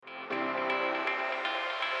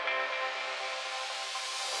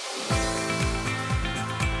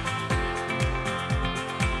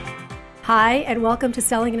Hi, and welcome to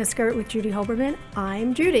Selling in a Skirt with Judy Hoberman.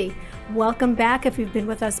 I'm Judy. Welcome back if you've been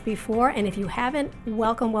with us before, and if you haven't,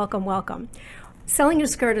 welcome, welcome, welcome. Selling in a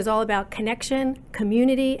Skirt is all about connection,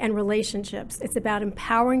 community, and relationships. It's about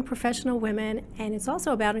empowering professional women, and it's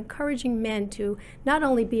also about encouraging men to not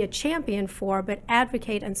only be a champion for, but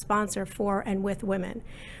advocate and sponsor for and with women.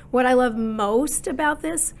 What I love most about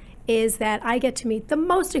this is that I get to meet the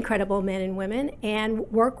most incredible men and women and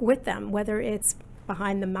work with them, whether it's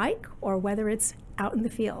behind the mic or whether it's out in the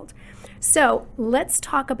field. So let's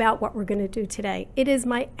talk about what we're going to do today. It is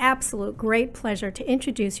my absolute great pleasure to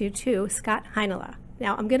introduce you to Scott Heinola.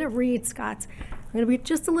 Now I'm going to read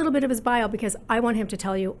just a little bit of his bio because I want him to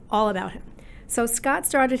tell you all about him. So Scott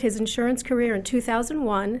started his insurance career in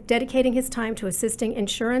 2001, dedicating his time to assisting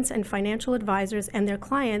insurance and financial advisors and their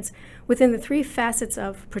clients within the three facets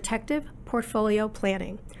of protective portfolio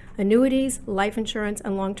planning: annuities, life insurance,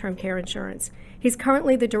 and long-term care insurance. He's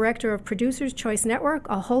currently the director of Producers Choice Network,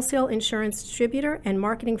 a wholesale insurance distributor and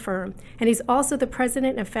marketing firm, and he's also the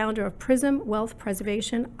president and founder of Prism Wealth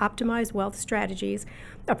Preservation Optimized Wealth Strategies,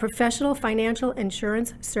 a professional financial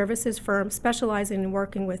insurance services firm specializing in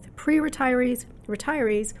working with pre-retirees,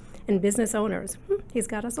 retirees, and business owners. He's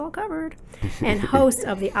got us all covered. And host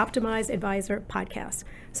of the Optimized Advisor podcast.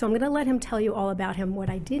 So I'm going to let him tell you all about him, what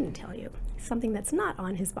I didn't tell you, something that's not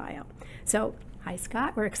on his bio. So, hi,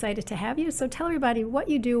 Scott. We're excited to have you. So tell everybody what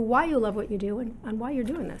you do, why you love what you do, and why you're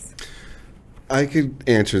doing this. I could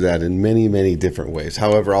answer that in many, many different ways.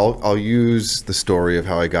 However, I'll use the story of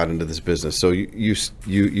how I got into this business. So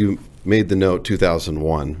you made the note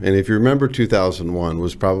 2001, and if you remember, 2001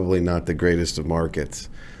 was probably not the greatest of markets.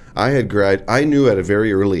 I knew at a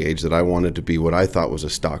very early age that I wanted to be what I thought was a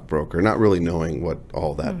stockbroker, not really knowing what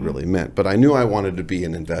all that really meant. But I knew I wanted to be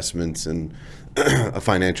in investments and a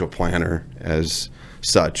financial planner as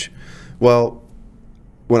such. Well,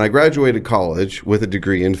 when I graduated college with a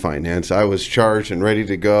degree in finance, I was charged and ready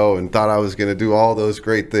to go and thought I was going to do all those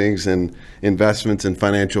great things in investments and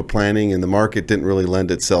financial planning, and the market didn't really lend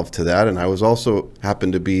itself to that. And I was also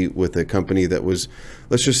happened to be with a company that was,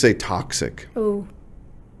 let's just say, toxic. Ooh.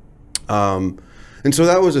 And so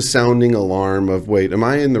that was a sounding alarm of, wait, am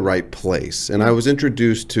I in the right place? And I was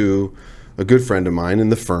introduced to a good friend of mine in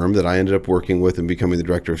the firm that I ended up working with and becoming the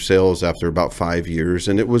director of sales after about 5 years.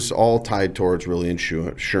 And it was all tied towards really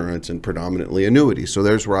insurance and predominantly annuities. So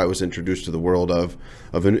there's where I was introduced to the world of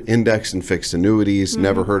an index and fixed annuities.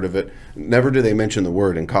 Never heard of it. Never did they mention the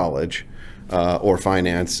word in college or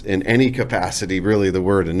finance in any capacity, really, the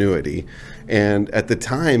word annuity. And at the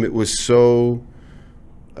time, it was so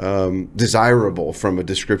desirable from a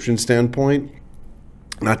description standpoint.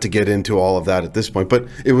 Not to get into all of that at this point, but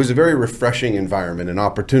it was a very refreshing environment and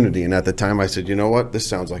opportunity. And at the time I said, you know what, this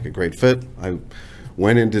sounds like a great fit. I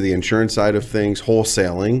went into the insurance side of things,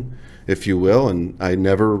 wholesaling, if you will, and I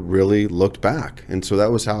never really looked back. And so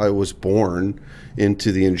that was how I was born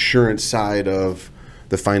into the insurance side of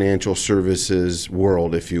the financial services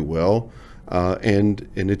world, if you will. And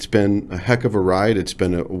it's been a heck of a ride. It's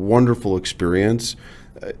been a wonderful experience.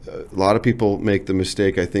 A lot of people make the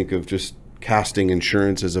mistake, I think, of just casting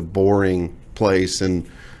insurance as a boring place, and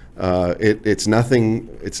it's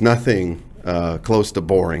nothing close to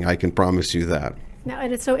boring. I can promise you that. Now,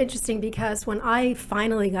 and it's so interesting because when I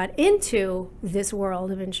finally got into this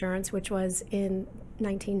world of insurance, which was in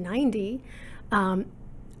 1990,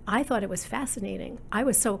 I thought it was fascinating. I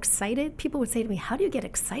was so excited. People would say to me, how do you get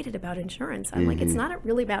excited about insurance? I'm like, it's not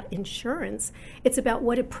really about insurance. It's about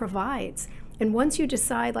what it provides. And once you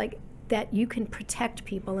decide that you can protect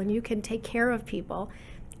people and you can take care of people,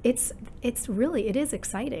 it is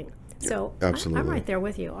exciting. So absolutely. I'm right there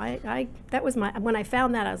with you. That was when I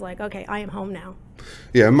found that, I was like, okay, I am home now.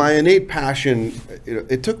 Yeah, my innate passion,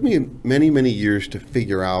 it took me many, many years to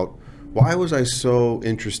figure out why was I so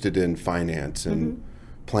interested in finance and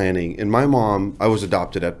planning. And my mom, I was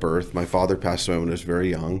adopted at birth. My father passed away when I was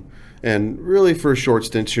very young. And really for a short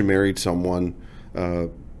stint, she married someone,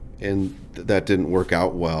 and that didn't work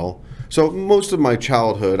out well. So most of my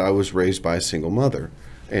childhood, I was raised by a single mother.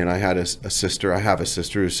 And I had a sister. I have a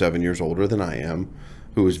sister who's 7 years older than I am,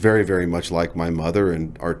 who is very, very much like my mother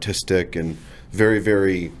and artistic and very,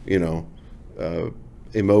 very,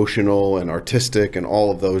 emotional and artistic and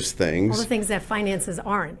all of those things. All the things that finances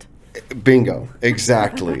aren't. Bingo,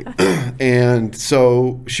 exactly. And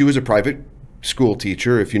so she was a private school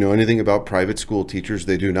teacher. If you know anything about private school teachers,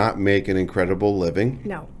 they do not make an incredible living.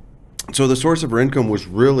 No. So the source of her income was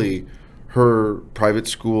really her private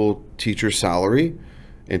school teacher salary.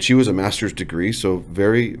 And she was a master's degree, so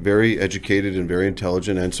very, very educated and very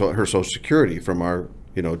intelligent, and so her Social Security from our,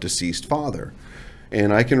 deceased father.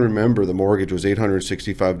 And I can remember the mortgage was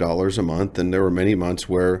 $865 a month, and there were many months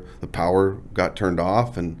where the power got turned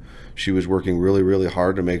off, and she was working really, really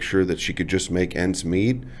hard to make sure that she could just make ends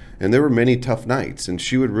meet. And there were many tough nights, and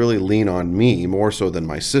she would really lean on me more so than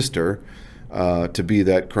my sister to be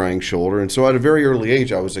that crying shoulder. And so at a very early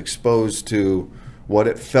age, I was exposed to what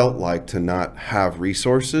it felt like to not have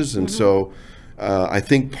resources. And so I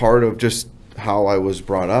think part of just how I was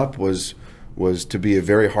brought up was to be a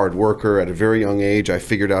very hard worker. At a very young age, I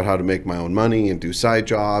figured out how to make my own money and do side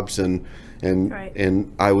jobs, and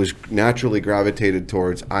I was naturally gravitated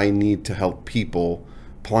towards, I need to help people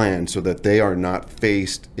plan so that they are not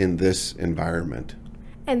faced in this environment.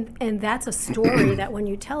 And that's a story that when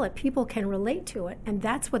you tell it, people can relate to it. And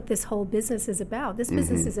that's what this whole business is about. This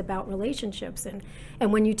business is about relationships.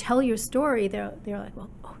 And when you tell your story, they're like, well,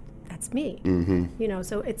 oh, that's me. You know,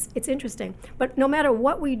 so it's interesting. But no matter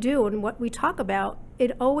what we do and what we talk about,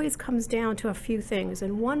 it always comes down to a few things.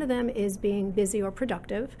 And one of them is being busy or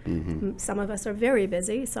productive. Some of us are very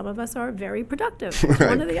busy. Some of us are very productive.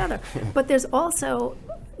 One or the other. But there's also,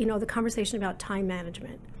 you know, the conversation about time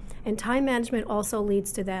management. And time management also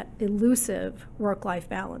leads to that elusive work-life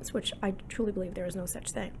balance, which I truly believe there is no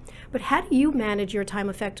such thing. But how do you manage your time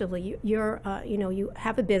effectively? You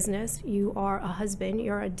have a business, you are a husband,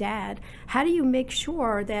 you're a dad. How do you make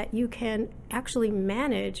sure that you can actually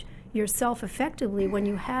manage yourself effectively when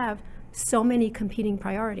you have so many competing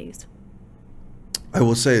priorities? I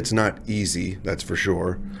will say it's not easy, that's for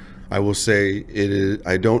sure. I will say it is.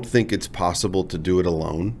 I don't think it's possible to do it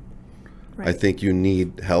alone. Right. I think you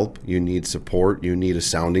need help, you need support, you need a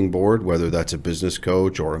sounding board, whether that's a business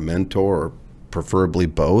coach or a mentor, or preferably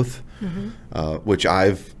both, which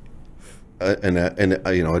I've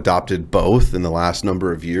adopted both in the last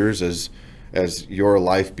number of years as your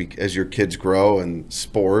life, as your kids grow and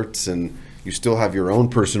sports, and you still have your own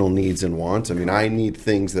personal needs and wants. I mean, I need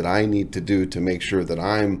things that I need to do to make sure that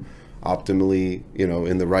I'm optimally,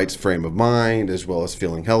 in the right frame of mind, as well as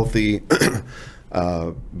feeling healthy.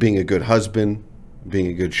 Being a good husband, being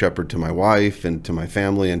a good shepherd to my wife and to my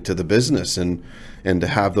family and to the business, and to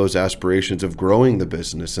have those aspirations of growing the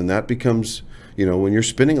business. And that becomes, when you're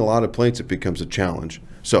spinning a lot of plates, it becomes a challenge.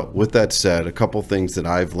 So with that said, a couple things that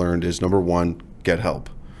I've learned is, number one, get help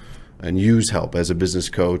and use help as a business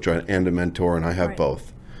coach and a mentor, and I have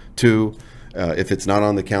both. Two, if it's not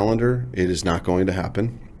on the calendar, it is not going to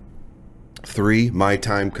happen. Three, my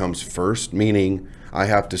time comes first, meaning I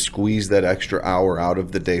have to squeeze that extra hour out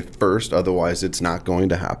of the day first, otherwise it's not going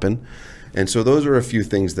to happen. And so those are a few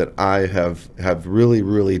things that I have really,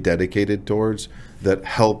 really dedicated towards that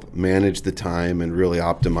help manage the time and really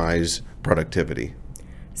optimize productivity.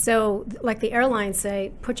 So like the airlines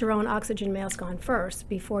say, put your own oxygen mask on first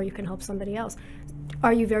before you can help somebody else.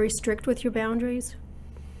 Are you very strict with your boundaries?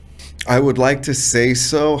 I would like to say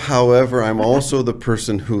so. However, I'm also the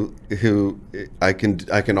person who I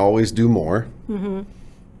can always do more.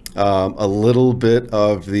 A little bit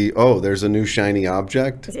of there's a new shiny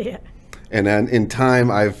object. Yeah. And then in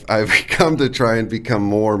time, I've come to try and become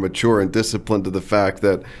more mature and disciplined to the fact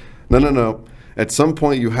that no. At some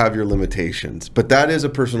point, you have your limitations, but that is a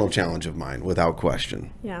personal challenge of mine, without question.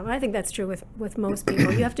 Yeah, I think that's true with most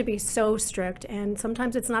people. You have to be so strict, and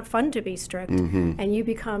sometimes it's not fun to be strict, and you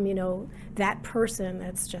become, that person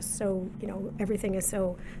that's just so, everything is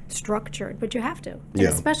so structured, but you have to. And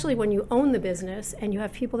especially when you own the business and you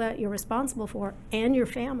have people that you're responsible for and your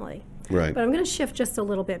family. Right. But I'm going to shift just a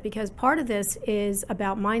little bit, because part of this is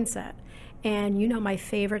about mindset. And my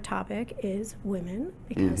favorite topic is women,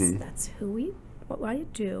 because that's what I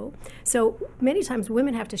do. So many times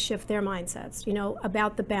women have to shift their mindsets,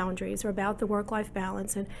 about the boundaries or about the work-life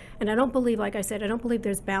balance. And I don't believe, like I said, I don't believe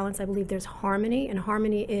there's balance. I believe there's harmony, and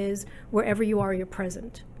harmony is wherever you are, you're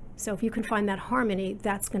present. So if you can find that harmony,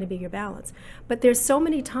 that's going to be your balance. But there's so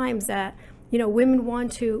many times that, women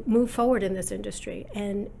want to move forward in this industry,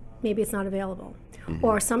 and maybe it's not available.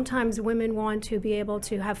 Or sometimes women want to be able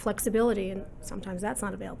to have flexibility, and sometimes that's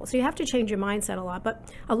not available. So you have to change your mindset a lot. But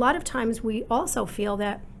a lot of times we also feel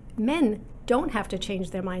that men don't have to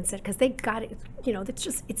change their mindset because they got it.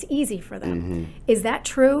 It's easy for them. Is that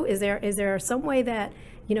true? Is there some way that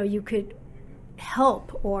you could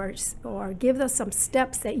help or give us some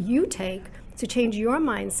steps that you take to change your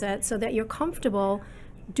mindset so that you're comfortable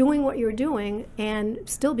doing what you're doing and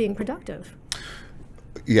still being productive?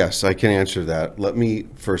 Yes, I can answer that. Let me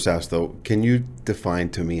first ask, though, can you define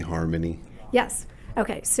to me harmony? Yes.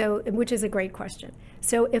 Okay, so which is a great question.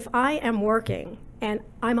 So if I am working and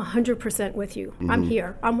I'm 100% with you. I'm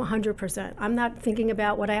here. I'm 100%. I'm not thinking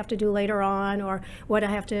about what I have to do later on or what I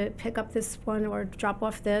have to pick up this one or drop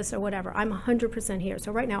off this or whatever. I'm 100% here.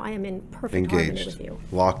 So right now I am in perfect harmony with you.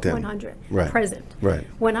 Locked in. 100. Right. Present. Right.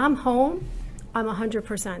 When I'm home, I'm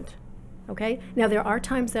 100%. Okay? Now there are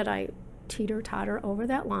times that I teeter-totter over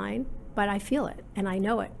that line, but I feel it and I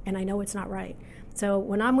know it's not right. So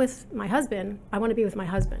when I'm with my husband, I want to be with my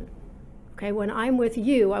husband. Okay, when I'm with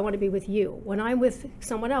you, I want to be with you. When I'm with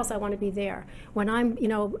someone else, I want to be there. When I'm,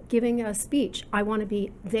 giving a speech, I want to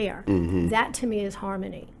be there. That to me is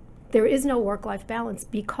harmony. There is no work-life balance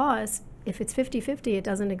because if it's 50-50, it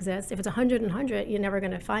doesn't exist. If it's 100-100, you're never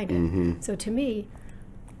going to find it. So to me,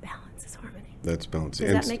 balance is harmony. That's balance.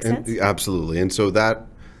 Does that make sense? Absolutely. And so that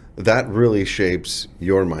really shapes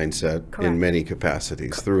your mindset in many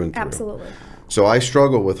capacities through and through. Absolutely. So I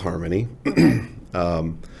struggle with harmony.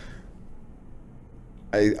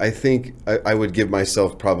 I think I would give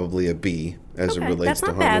myself probably a B as it relates to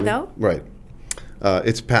harmony. That's not bad, though. Right.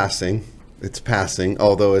 It's passing. It's passing,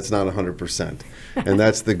 although it's not 100%. And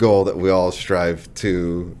that's the goal that we all strive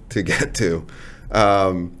to get to.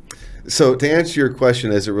 So to answer your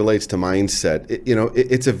question as it relates to mindset,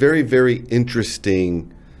 it's a very, very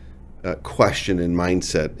interesting question in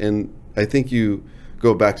mindset. And I think you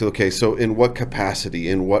go back to, so in what capacity,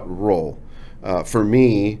 in what role? For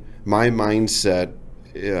me, my mindset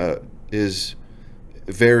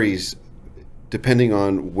varies depending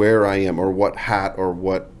on where I am or what hat or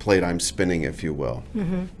what plate I'm spinning, if you will.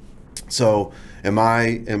 So am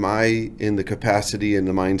I in the capacity and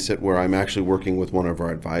the mindset where I'm actually working with one of our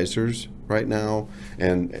advisors right now?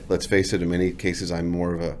 And let's face it, in many cases I'm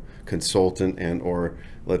more of a consultant or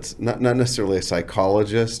not necessarily a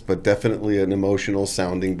psychologist, but definitely an emotional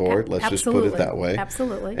sounding board. Let's just put it that way.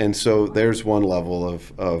 Absolutely. And so there's one level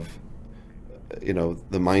of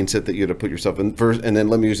the mindset that you have to put yourself in first, and then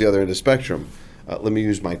let me use the other end of the spectrum. Let me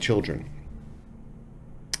use my children.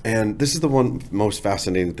 And this is the one most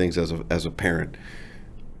fascinating things as a parent.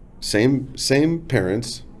 Same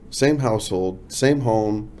parents, same household, same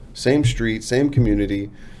home, same street, same community.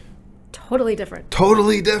 Totally different.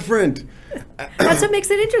 Totally different. That's what makes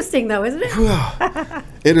it interesting, though, isn't it?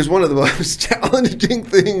 It is one of the most challenging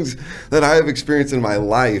things that I have experienced in my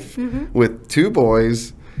life with two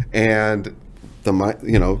boys, and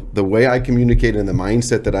the way I communicate and the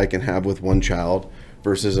mindset that I can have with one child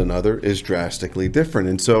versus another is drastically different.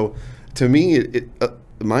 And so, to me, the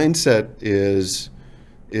mindset is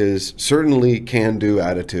certainly can-do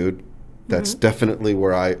attitude. That's definitely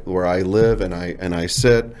where I live and I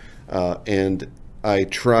sit, and I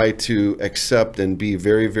try to accept and be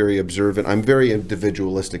very, very observant. I'm very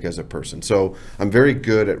individualistic as a person, so I'm very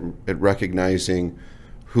good at recognizing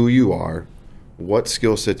who you are, what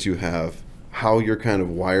skill sets you have, how you're kind of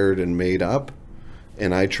wired and made up,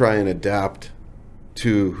 and I try and adapt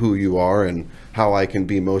to who you are and how I can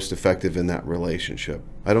be most effective in that relationship.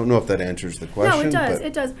 I don't know if that answers the question. No,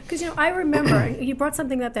 it does. Because I remember you brought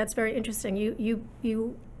something up that's very interesting.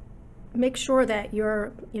 You make sure that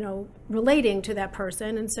you're relating to that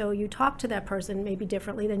person, and so you talk to that person maybe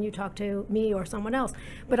differently than you talk to me or someone else.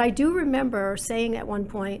 But I do remember saying at one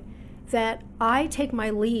point that I take my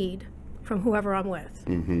lead from whoever I'm with.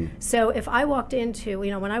 So if I walked into,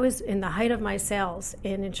 when I was in the height of my sales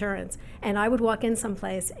in insurance, and I would walk in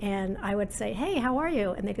someplace and I would say, "Hey, how are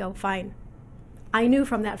you?" And they'd go, "Fine." I knew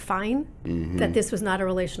from that fine that this was not a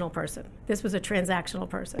relational person. This was a transactional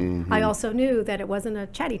person. I also knew that it wasn't a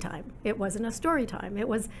chatty time. It wasn't a story time. It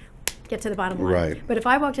was get to the bottom line. Right. But if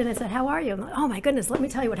I walked in and said, "How are you?" I'm like, "Oh my goodness, let me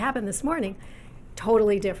tell you what happened this morning."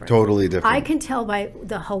 Totally different. Totally different. I can tell by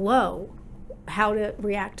the hello how to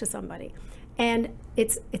react to somebody. And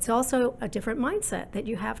it's also a different mindset that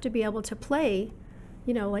you have to be able to play,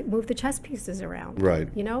 like move the chess pieces around. Right.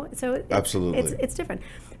 So absolutely. It's different.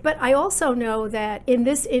 But I also know that in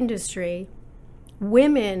this industry,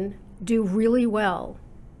 women do really well.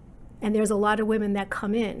 And there's a lot of women that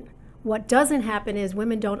come in. What doesn't happen is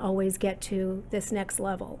women don't always get to this next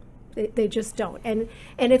level. They just don't. And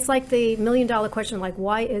it's like the $1 million question, like,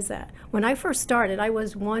 why is that? When I first started, I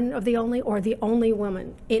was one of the only or the only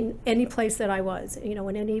woman in any place that I was,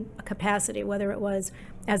 in any capacity, whether it was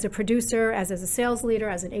as a producer, as a sales leader,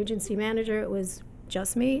 as an agency manager, it was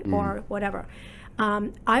just me or whatever.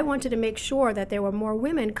 I wanted to make sure that there were more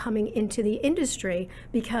women coming into the industry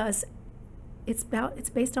because it's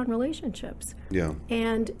based on relationships. Yeah.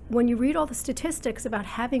 And when you read all the statistics about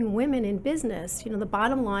having women in business, the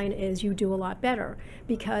bottom line is you do a lot better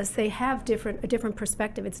because they have a different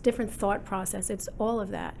perspective. It's different thought process. It's all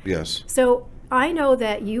of that. Yes. So I know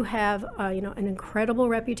that you have an incredible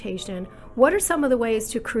reputation. What are some of the ways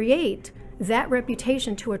to create that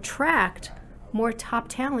reputation to attract more top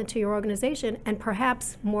talent to your organization and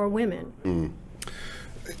perhaps more women.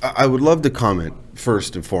 I would love to comment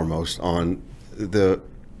first and foremost on the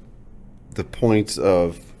points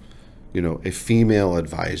of, a female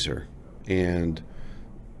advisor. And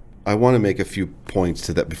I want to make a few points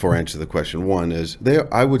to that before I answer the question. One is,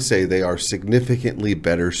 I would say they are significantly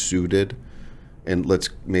better suited, and let's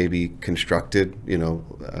maybe constructed,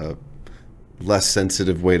 less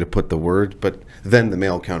sensitive way to put the word, but than the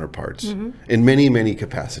male counterparts in many, many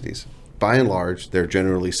capacities. By and large, they're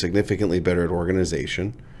generally significantly better at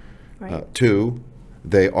organization. Right. Two,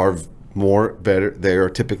 they are they are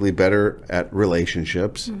typically better at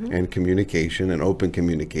relationships and communication and open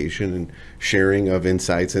communication and sharing of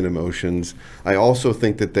insights and emotions. I also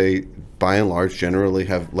think that they, by and large, generally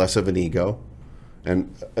have less of an ego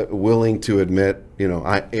and willing to admit,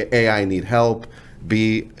 I need help.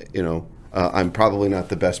 B, I'm probably not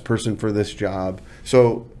the best person for this job.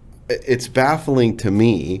 So it's baffling to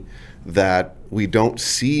me that we don't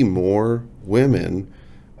see more women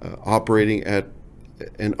operating at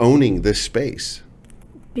and owning this space.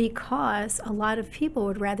 Because a lot of people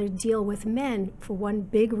would rather deal with men for one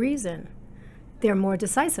big reason. They're more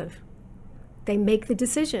decisive. They make the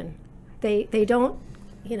decision. They don't,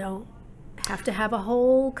 have to have a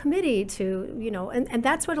whole committee to, and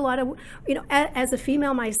that's what a lot of, as a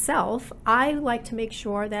female myself, I like to make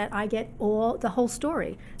sure that I get the whole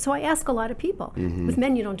story. So I ask a lot of people. With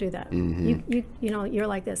men, you don't do that. You're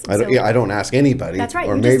like this. I don't ask anybody. That's right.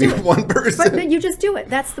 Or you maybe just do it. one person. But you just do it.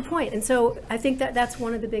 That's the point. And so I think that's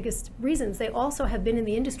one of the biggest reasons. They also have been in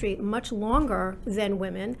the industry much longer than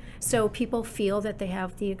women, so people feel that they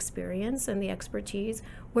have the experience and the expertise,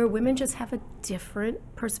 where women just have a different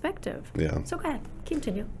perspective. Yeah. So go ahead,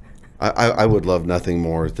 continue. I would love nothing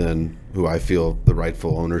more than who I feel the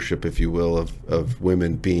rightful ownership, if you will, of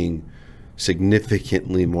women being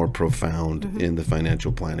significantly more profound in the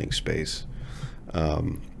financial planning space.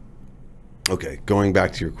 Okay, going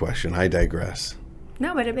back to your question, I digress.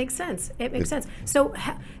 No, but it makes sense. It makes sense. So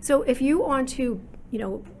if you want to,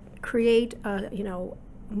 create,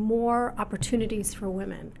 more opportunities for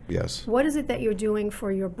women. Yes. What is it that you're doing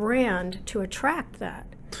for your brand to attract that?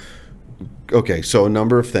 Okay, so a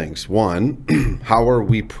number of things. One, how are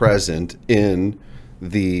we present in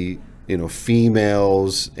the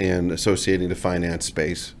females and associating to finance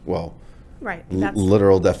space? Well, right.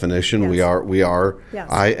 Literal definition. Yes. We are. Yes.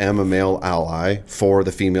 I am a male ally for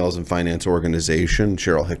the Females in Finance organization.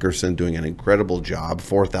 Cheryl Hickerson doing an incredible job,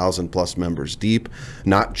 4,000 plus members deep,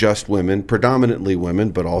 not just women, predominantly women,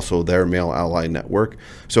 but also their male ally network.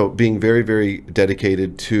 So being very, very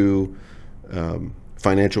dedicated to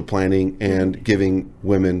financial planning and giving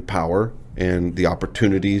women power and the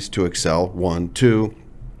opportunities to excel. One, two,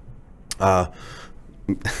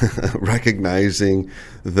 recognizing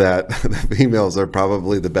that the females are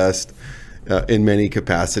probably the best in many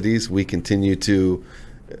capacities. We continue to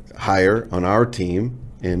hire on our team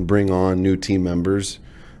and bring on new team members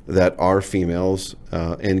that are females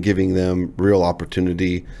and giving them real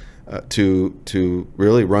opportunity to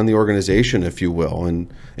really run the organization, if you will,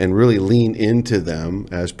 and really lean into them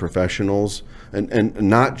as professionals and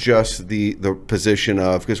not just the position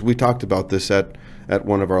of, because we talked about this at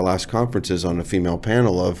one of our last conferences on a female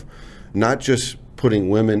panel, of not just putting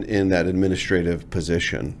women in that administrative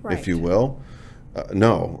position, right, if you will.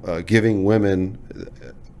 Giving women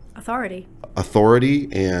authority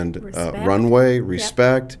and runway,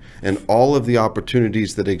 respect, and all of the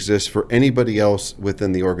opportunities that exist for anybody else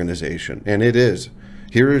within the organization. And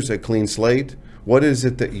here is a clean slate. What is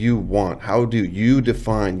it that you want? How do you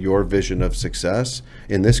define your vision of success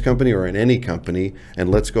in this company or in any company? And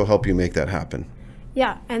let's go help you make that happen.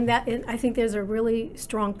 Yeah, and I think there's a really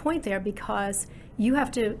strong point there, because you have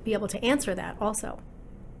to be able to answer that also.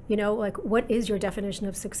 What is your definition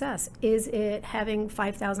of success? Is it having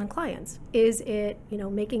 5,000 clients? Is it,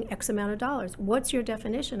 making X amount of dollars? What's your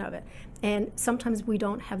definition of it? And sometimes we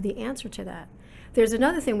don't have the answer to that. There's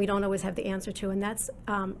another thing we don't always have the answer to, and that's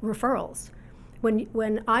referrals.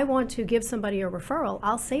 When I want to give somebody a referral,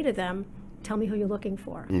 I'll say to them, tell me who you're looking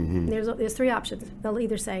for. Mm-hmm. There's three options. They'll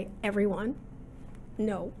either say everyone.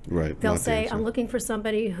 No. Right. They'll say, I'm looking for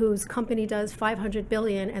somebody whose company does $500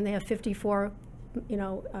 billion and they have 54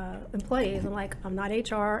 employees. I'm like, I'm not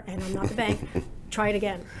HR and I'm not the bank. Try it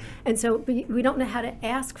again. And so we don't know how to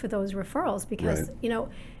ask for those referrals, because, right,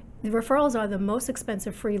 the referrals are the most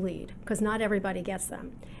expensive free lead, because not everybody gets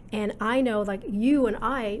them. And I know, like, you and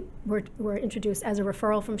I were introduced as a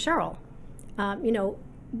referral from Cheryl.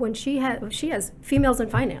 When she has Females in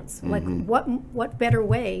Finance, mm-hmm, like what better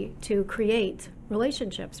way to create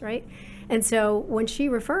relationships, right? And so when she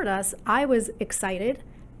referred us, I was excited,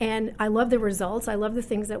 and I love the results. I love the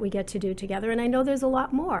things that we get to do together, and I know there's a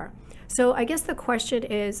lot more. So I guess the question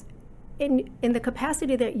is, in the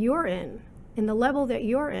capacity that you're in the level that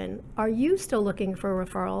you're in, are you still looking for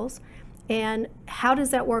referrals? And how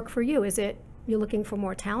does that work for you? Is it you're looking for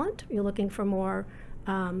more talent? You're looking for more,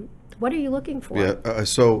 what are you looking for? Yeah,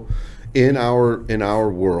 so in our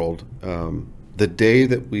world, the day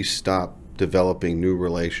that we stop developing new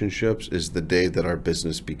relationships is the day that our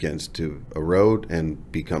business begins to erode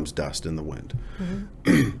and becomes dust in the wind.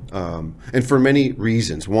 And for many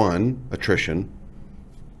reasons. One, attrition.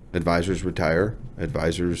 Advisors retire.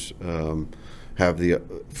 Advisors have the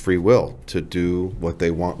free will to do what they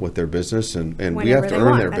want with their business, and we have to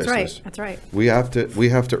earn their business. That's right. We have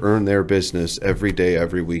to earn their business every day,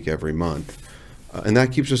 every week, every month, and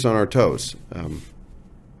that keeps us on our toes.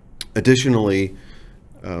 Additionally,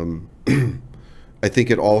 I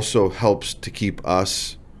think it also helps to keep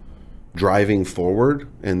us driving forward,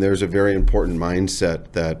 and there's a very important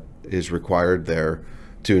mindset that is required there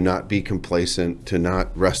to not be complacent, to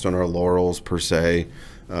not rest on our laurels per se,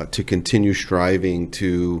 to continue striving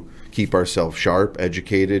to keep ourselves sharp,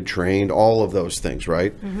 educated, trained, all of those things,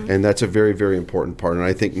 right? And that's a very, very important part. And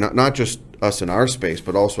I think not just us in our space,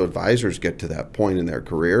 but also advisors get to that point in their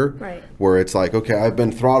career where it's like, okay, I've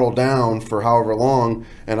been throttled down for however long,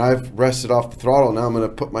 and I've rested off the throttle. Now I'm going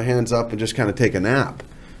to put my hands up and just kind of take a nap.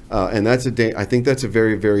 And I think that's a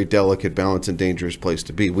very, very delicate balance and dangerous place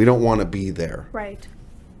to be. We don't want to be there. Right.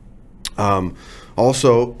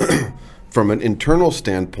 Also, from an internal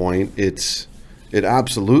standpoint, it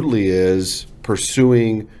absolutely is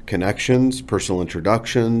pursuing connections, personal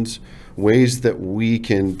introductions, ways that we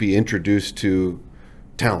can be introduced to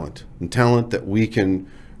talent, and talent that we can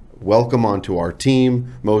welcome onto our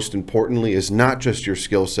team. Most importantly, is not just your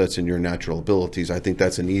skill sets and your natural abilities. I think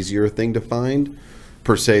that's an easier thing to find,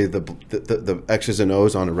 per se, the X's and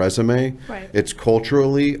O's on a resume. Right. It's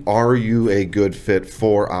culturally, are you a good fit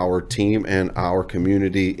for our team and our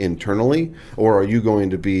community internally, or are you going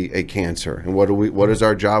to be a cancer? And what is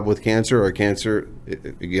our job with cancer? Or cancer,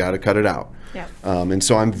 you got to cut it out. Yeah. And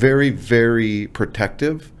so I'm very, very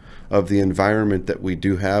protective of the environment that we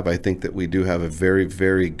do have. I think that we do have a very,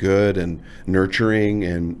 very good and nurturing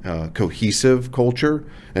and cohesive culture.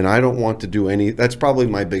 And I don't want to do that's probably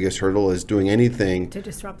my biggest hurdle, is doing anything to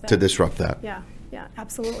disrupt that. Yeah,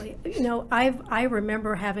 absolutely. I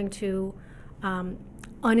remember having to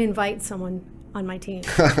uninvite someone on my team.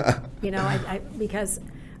 Because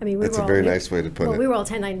that's a very nice way to put it. We were all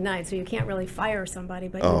 1099, so you can't really fire somebody,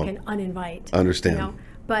 but you can uninvite. Understand.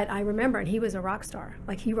 But I remember, and he was a rock star.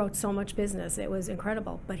 Like, he wrote so much business. It was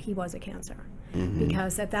incredible. But he was a cancer.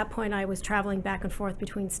 Because at that point, I was traveling back and forth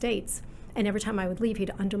between states. And every time I would leave,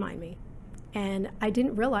 he'd undermine me. And I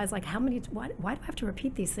didn't realize, like, why do I have to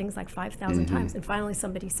repeat these things like 5,000 times? And finally,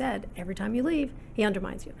 somebody said, every time you leave, he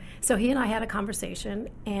undermines you. So he and I had a conversation.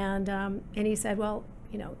 And he said, well,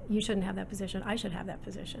 you shouldn't have that position. I should have that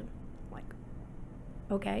position. I'm like,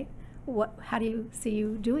 okay. How do you see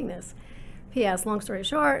you doing this? P.S., long story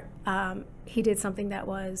short, he did something that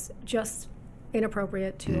was just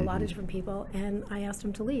inappropriate to a lot of different people, and I asked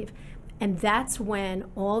him to leave. And that's when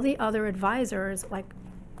all the other advisors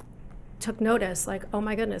took notice, like, oh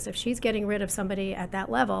my goodness, if she's getting rid of somebody at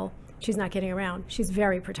that level, she's not getting around. She's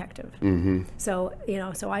very protective. So,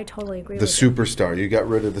 so I totally agree with the superstar. You got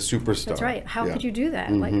rid of the superstar. That's right. How could you do that?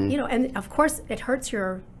 And of course it hurts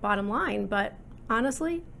your bottom line, but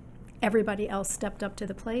honestly, everybody else stepped up to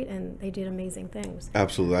the plate and they did amazing things.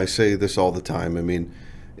 Absolutely. I say this all the time. I mean,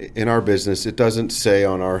 in our business, it doesn't say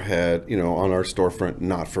on our head, on our storefront,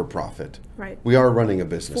 not for profit. Right. We are running a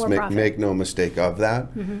business. Make no mistake of that.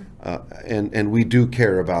 And we do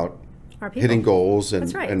care about hitting goals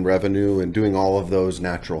and revenue and doing all of those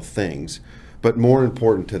natural things. But more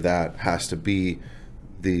important to that has to be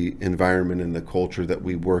the environment and the culture that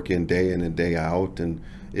we work in and day out. And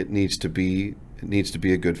it needs to be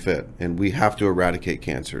a good fit, and we have to eradicate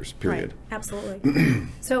cancers, period. Right, absolutely.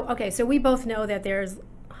 So we both know that there's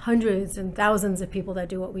hundreds and thousands of people that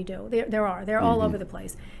do what we do. They're all over the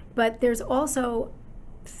place. But there's also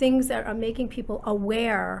things that are making people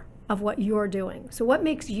aware of what you're doing. So what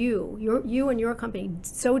makes you and your company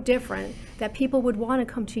so different that people would want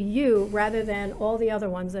to come to you rather than all the other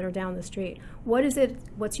ones that are down the street? What is it,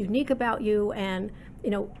 what's unique about you, and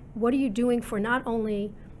what are you doing for not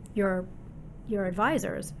only your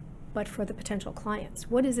advisors, but for the potential clients?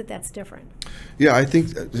 What is it that's different? Yeah, I think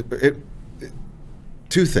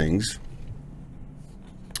two things.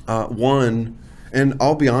 One, and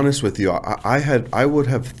I'll be honest with you, I would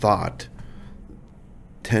have thought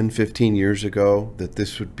 10, 15 years ago that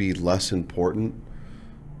this would be less important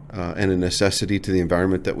and a necessity to the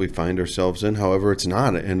environment that we find ourselves in. However, it's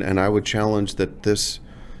not. And I would challenge that this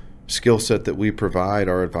skill set that we provide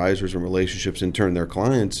our advisors and relationships, in turn their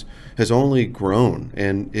clients, has only grown.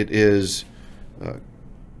 And it is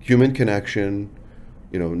human connection,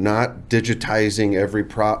 not digitizing every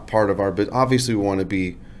part of our business. Obviously, we want to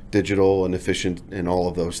be digital and efficient and all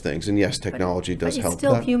of those things. And yes, technology does help that. But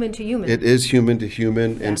it's still human to human. It is human to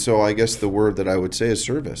human. Yeah. And so I guess the word that I would say is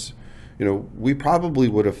service. We probably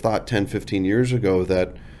would have thought 10, 15 years ago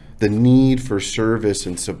that the need for service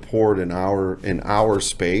and support in our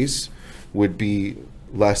space would be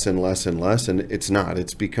less and less and less. And it's not.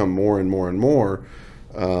 It's become more and more and more.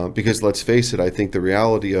 Because let's face it, I think the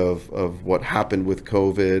reality of what happened with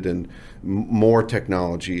COVID and more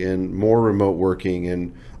technology and more remote working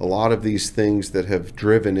and a lot of these things that have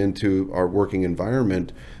driven into our working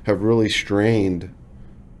environment have really strained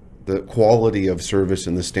the quality of service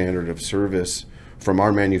and the standard of service from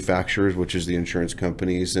our manufacturers, which is the insurance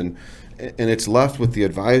companies, and it's left with the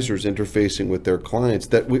advisors interfacing with their clients.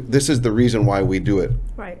 This is the reason why we do it.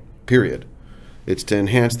 Right. Period. It's to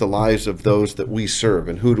enhance the lives of those that we serve.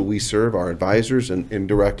 And who do we serve? Our advisors and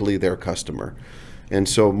indirectly their customer. And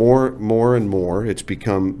so more and more, it's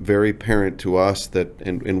become very apparent to us that,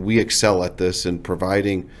 and we excel at this in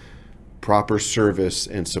providing proper service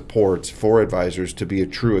and supports for advisors to be a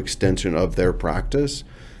true extension of their practice.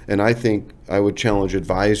 And I think I would challenge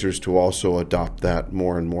advisors to also adopt that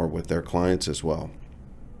more and more with their clients as well.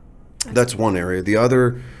 That's one area. The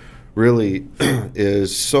other really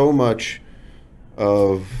is so much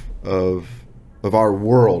of our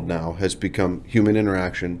world now has become human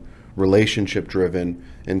interaction, relationship driven,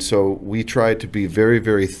 and so we try to be very,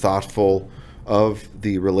 very thoughtful of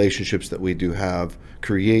the relationships that we do have,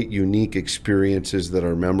 create unique experiences that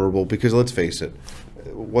are memorable, because let's face it,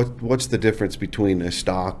 what's the difference between a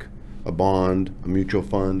stock, a bond, a mutual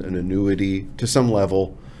fund, an annuity? To some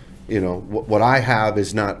level, what I have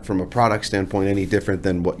is not, from a product standpoint, any different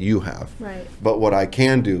than what you have. Right. But what I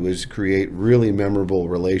can do is create really memorable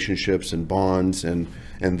relationships and bonds, and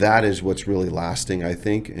that is what's really lasting, I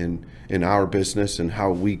think, in our business, and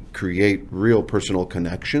how we create real personal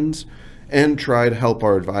connections and try to help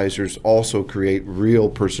our advisors also create real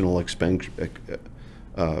personal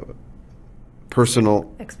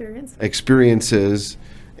experiences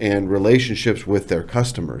and relationships with their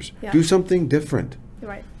customers. Yeah. Do something different.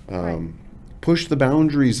 Right. Push the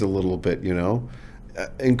boundaries a little bit,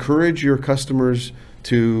 encourage your customers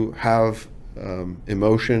to have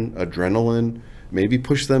emotion, adrenaline, maybe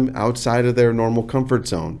push them outside of their normal comfort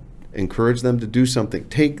zone. Encourage them to do something.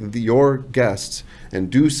 Take your guests and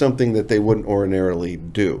do something that they wouldn't ordinarily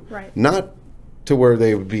do. Right. Not to where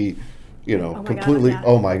they would be, completely,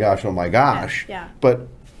 oh my gosh. Yeah. But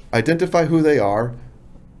identify who they are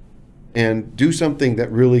and do something that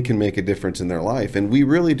really can make a difference in their life. And we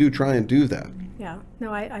really do try and do that. Yeah.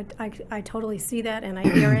 No, I totally see that, and I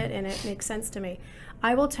hear it, and it makes sense to me.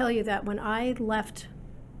 I will tell you that when I left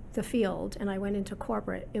the field and I went into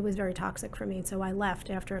corporate, it was very toxic for me. So I left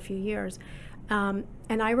after a few years. And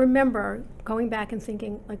I remember going back and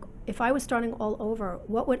thinking, like, if I was starting all over,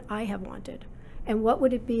 what would I have wanted? And what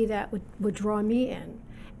would it be that would draw me in?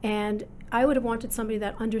 And I would have wanted somebody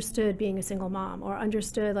that understood being a single mom, or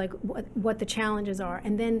understood like what the challenges are,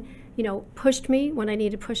 and then pushed me when I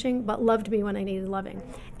needed pushing, but loved me when I needed loving.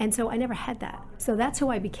 And so I never had that. So that's who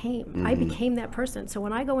I became. Mm-hmm. I became that person. So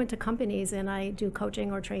when I go into companies and I do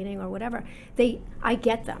coaching or training or whatever, I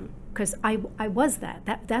get them because I was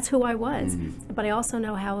that's who I was. Mm-hmm. But I also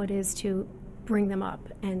know how it is to bring them up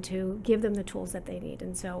and to give them the tools that they need.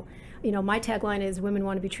 And so, my tagline is women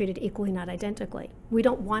want to be treated equally, not identically. We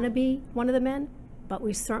don't want to be one of the men, but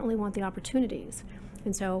we certainly want the opportunities.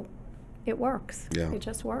 And so it works. Yeah. It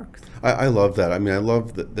just works. I love that. I mean, I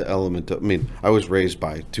love the element of, I was raised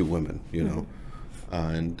by two women, mm-hmm.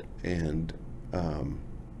 And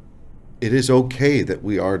it is okay that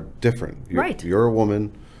we are different. Right. You're a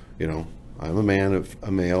woman, I'm a man,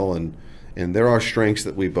 a male, and there are strengths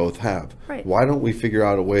that we both have. Right. Why don't we figure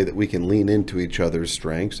out a way that we can lean into each other's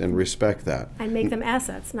strengths and respect that? And make them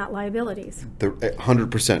assets, not liabilities.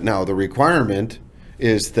 100%. Now, the requirement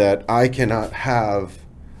is that I cannot have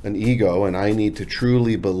an ego, and I need to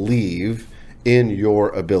truly believe in your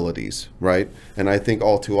abilities, right? And I think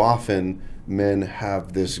all too often men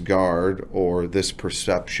have this guard or this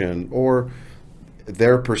perception, or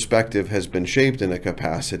their perspective has been shaped in a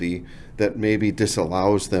capacity that maybe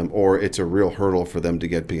disallows them, or it's a real hurdle for them to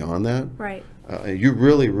get beyond that. Right. You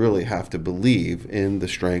really, really have to believe in the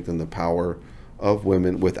strength and the power of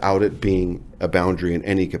women without it being a boundary in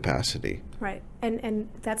any capacity. Right. and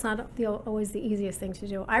that's not always the easiest thing to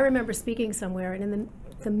do. I remember speaking somewhere, and in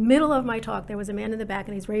the middle of my talk, there was a man in the back,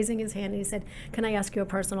 and he's raising his hand, and he said, "Can I ask you a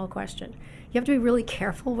personal question?" You have to be really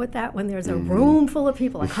careful with that when there's a room full of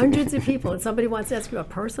people, like hundreds of people, and somebody wants to ask you a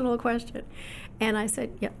personal question. And I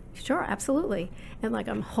said, "Yeah, sure, absolutely." And like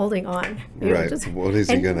I'm holding on. Right. What is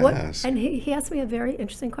he going to ask? And he asked me a very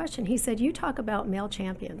interesting question. He said, "You talk about male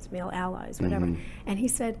champions, male allies, whatever." And he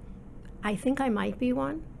said, "I think I might be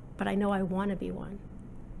one, but I know I want to be one.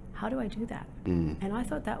 How do I do that?" And I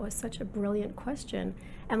thought that was such a brilliant question.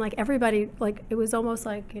 And like everybody, like it was almost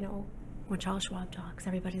like, when Charles Schwab talks,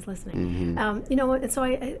 everybody's listening. And so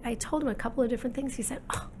I told him a couple of different things. He said,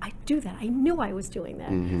 "Oh, I do that. I knew I was doing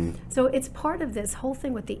that." So it's part of this whole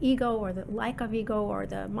thing with the ego or the lack of ego or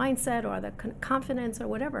the mindset or the confidence or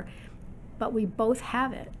whatever. But we both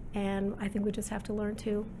have it. And I think we just have to learn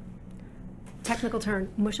to, technical term,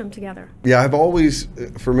 mush them together. Yeah, I've always,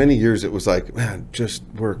 for many years, it was like, man, just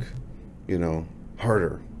work,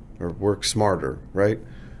 harder or work smarter, right?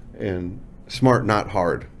 And smart, not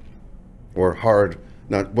hard, or hard,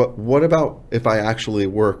 not. What about if I actually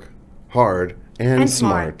work hard and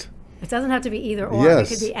smart? It doesn't have to be either or.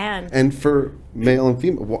 Yes. It could be and. And for male and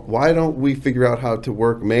female, why don't we figure out how to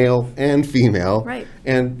work male and female? Right.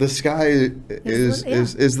 And the sky is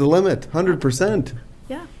the limit, 100%.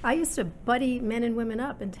 Yeah, I used to buddy men and women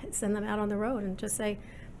up and send them out on the road and just say,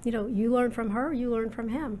 you learn from her, you learn from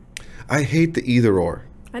him. I hate the either or.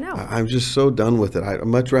 I know. I'm just so done with it. I'd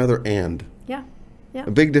much rather and. Yeah. A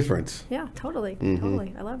big difference. Yeah, totally.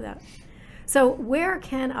 Totally. I love that. So where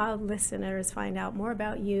can our listeners find out more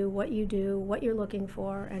about you, what you do, what you're looking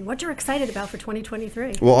for, and what you're excited about for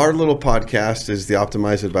 2023? Well, our little podcast is the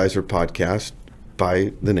Optimize Advisor Podcast.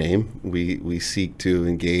 By the name, we seek to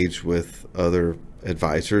engage with other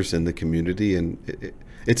advisors in the community, and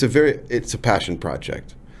it's a passion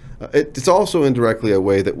project. It's also indirectly a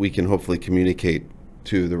way that we can hopefully communicate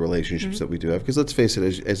to the relationships that we do have, because let's face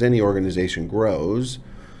it, as any organization grows,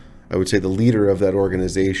 I would say the leader of that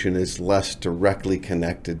organization is less directly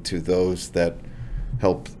connected to those that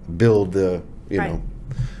help build the know,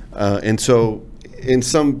 and so in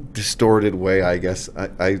some distorted way, I guess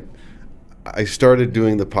I started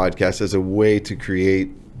doing the podcast as a way to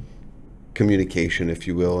create communication, if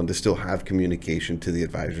you will, and to still have communication to the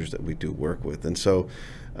advisors that we do work with. And so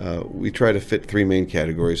we try to fit three main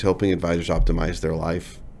categories: helping advisors optimize their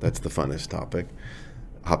life. That's the funnest topic.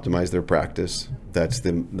 Optimize their practice. That's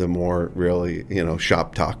the more really,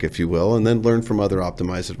 shop talk, if you will, and then learn from other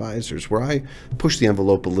optimized advisors, where I push the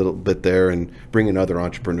envelope a little bit there and bring in other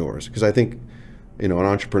entrepreneurs. Because I think, an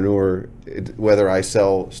entrepreneur, whether I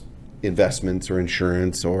sell investments or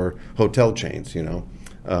insurance or hotel chains,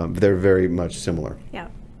 they're very much similar. Yeah.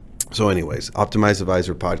 So anyways,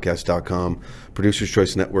 OptimizeAdvisorPodcast.com. Producers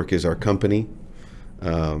Choice Network is our company.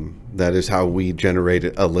 That is how we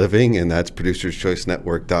generate a living, and that's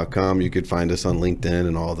ProducersChoiceNetwork.com. You could find us on LinkedIn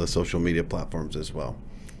and all the social media platforms as well.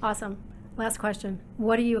 Awesome. Last question.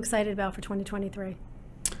 What are you excited about for 2023?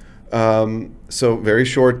 So very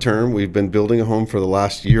short term, we've been building a home for the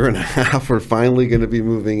last year and a half. We're finally going to be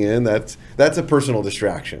moving in. That's a personal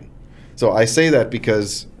distraction. So I say that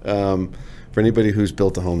because for anybody who's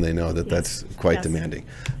built a home, they know that that's quite demanding.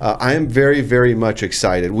 I am very, very much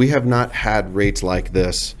excited. We have not had rates like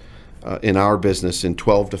this in our business in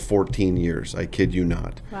 12 to 14 years. I kid you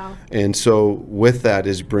not. Wow. And so with that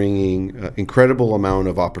is bringing incredible amount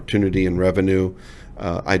of opportunity and revenue.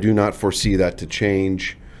 I do not foresee that to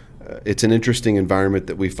change. It's an interesting environment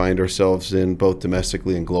that we find ourselves in, both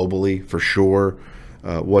domestically and globally, for sure.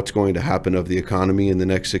 What's going to happen of the economy in the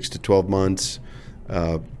next 6 to 12 months.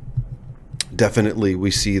 Definitely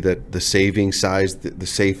we see that the saving side, the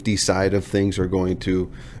safety side of things are going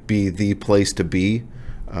to be the place to be.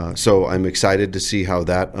 So I'm excited to see how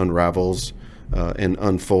that unravels and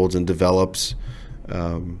unfolds and develops.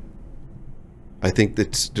 I think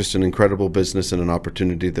that's just an incredible business and an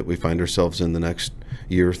opportunity that we find ourselves in the next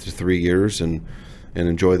year to 3 years, and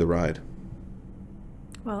enjoy the ride.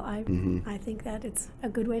 Well, I think that it's a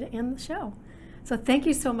good way to end the show. So thank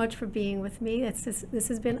you so much for being with me. This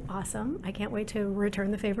has been awesome. I can't wait to return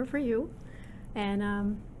the favor for you.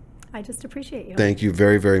 And I just appreciate you. Thank you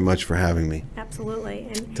very, very much for having me. Absolutely.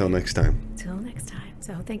 Until next time. Till next time.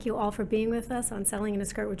 So thank you all for being with us on Selling in a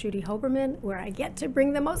Skirt with Judy Hoberman, where I get to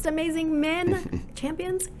bring the most amazing men,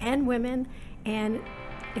 champions, and women. And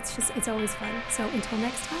it's always fun. So until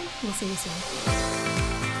next time, we'll see you soon.